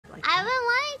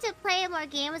to play more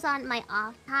games on my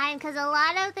off time, because a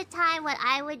lot of the time what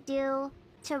I would do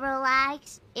to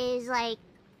relax is like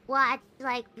watch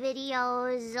like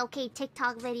videos, okay,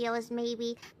 TikTok videos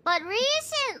maybe. But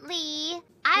recently,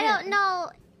 I don't know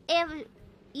if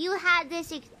you had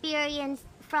this experience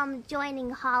from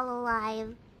joining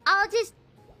Hololive. I'll just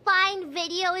find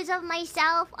videos of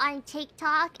myself on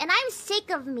TikTok and I'm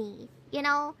sick of me. You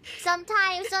know,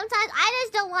 sometimes I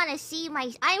just don't want to see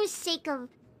I'm sick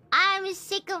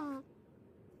of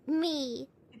me.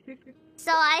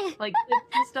 So I like clips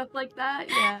and stuff like that,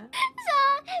 yeah. So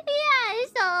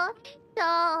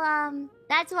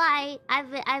that's why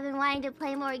I've been wanting to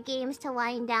play more games to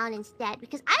wind down instead,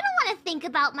 because I don't want to think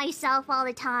about myself all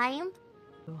the time.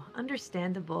 Oh,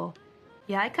 understandable.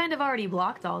 Yeah, I kind of already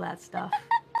blocked all that stuff.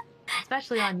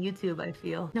 Especially on YouTube, I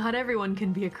feel. Not everyone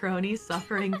can be a Kronii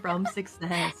suffering from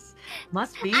success.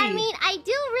 Must be. I mean, I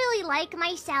do really like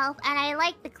myself, and I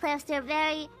like the clips. They're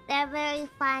very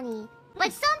funny.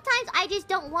 But sometimes I just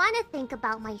don't want to think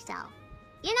about myself.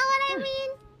 You know what I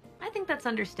mean? I think that's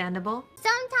understandable.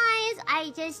 Sometimes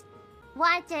I just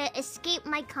want to escape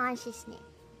my consciousness.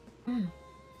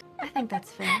 I think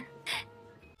that's fair.